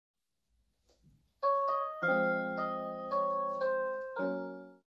Hey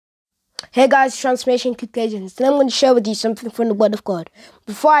guys, Transformationkid KJ, and today I'm going to share with you something from the Word of God.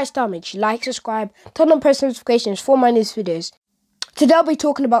 Before I start, make sure you like, subscribe, turn on post notifications for my newest videos. Today I'll be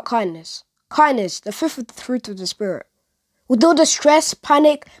talking about kindness. Kindness, the fifth of the fruit of the Spirit. With all the stress,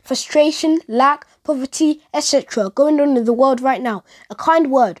 panic, frustration, lack, poverty, etc. going on in the world right now, a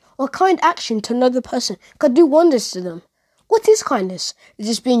kind word or a kind action to another person can do wonders to them. What is kindness? It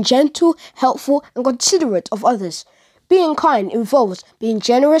is being gentle, helpful, and considerate of others. Being kind involves being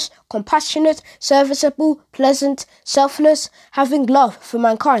generous, compassionate, serviceable, pleasant, selfless, having love for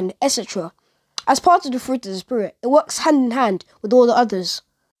mankind, etc. As part of the fruit of the Spirit, it works hand in hand with all the others.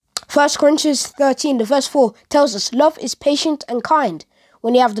 1 Corinthians 13, the verse 4 tells us love is patient and kind.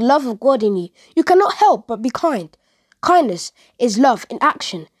 When you have the love of God in you, you cannot help but be kind. Kindness is love in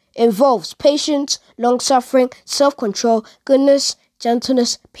action. It involves patience, long-suffering, self-control, goodness,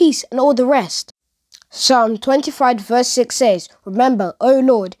 gentleness, peace, and all the rest. Psalm 25 verse 6 says, "Remember, O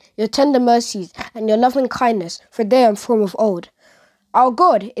Lord, your tender mercies and your loving kindness, for they are from of old." Our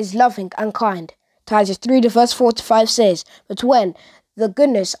God is loving and kind. Titus 3 verse 4 to 5 says, "But when the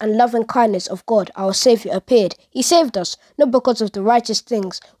goodness and loving kindness of God, our Saviour, appeared, He saved us, not because of the righteous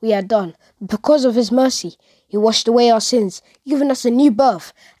things we had done, but because of His mercy. He washed away our sins, giving us a new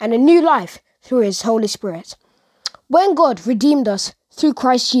birth and a new life through His Holy Spirit." When God redeemed us through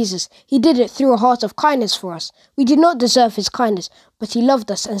Christ Jesus, He did it through a heart of kindness for us. We did not deserve His kindness, but He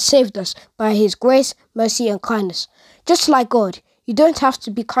loved us and saved us by His grace, mercy, and kindness. Just like God, you don't have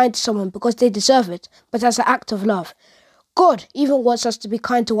to be kind to someone because they deserve it, but as an act of love. God even wants us to be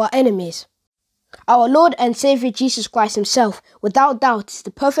kind to our enemies. Our Lord and Saviour Jesus Christ Himself, without doubt, is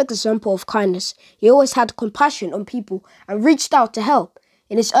the perfect example of kindness. He always had compassion on people and reached out to help.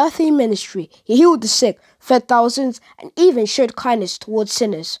 In His earthly ministry, He healed the sick, fed thousands, and even showed kindness towards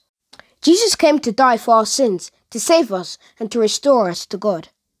sinners. Jesus came to die for our sins, to save us, and to restore us to God.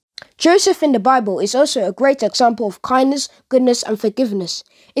 Joseph in the Bible is also a great example of kindness, goodness, and forgiveness.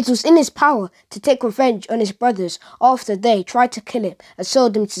 It was in his power to take revenge on his brothers after they tried to kill him and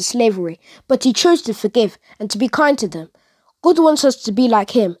sold him to slavery, but he chose to forgive and to be kind to them. God wants us to be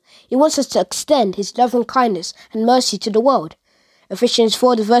like Him. He wants us to extend His loving kindness and mercy to the world. Ephesians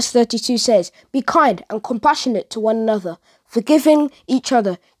 4 verse 32 says, "Be kind and compassionate to one another, forgiving each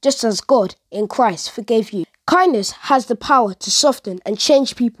other, just as God in Christ forgave you." Kindness has the power to soften and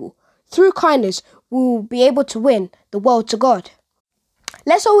change people. Through kindness, we will be able to win the world to God.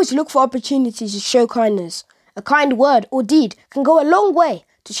 Let's always look for opportunities to show kindness. A kind word or deed can go a long way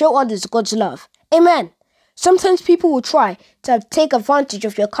to show others God's love. Amen. Sometimes people will try to take advantage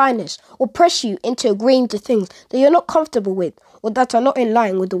of your kindness or press you into agreeing to things that you're not comfortable with or that are not in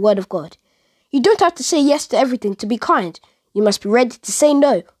line with the Word of God. You don't have to say yes to everything to be kind. You must be ready to say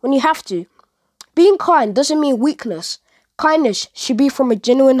no when you have to. Being kind doesn't mean weakness. Kindness should be from a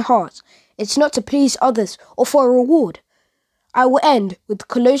genuine heart. It's not to please others or for a reward. I will end with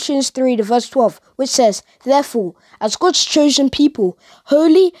Colossians 3 verse 12, which says, "Therefore, as God's chosen people,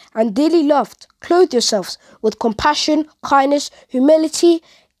 holy and dearly loved, clothe yourselves with compassion, kindness, humility,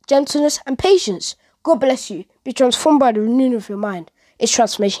 gentleness, and patience." God bless you. Be transformed by the renewing of your mind. It's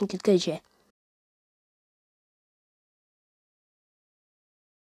Transformationkid KJ.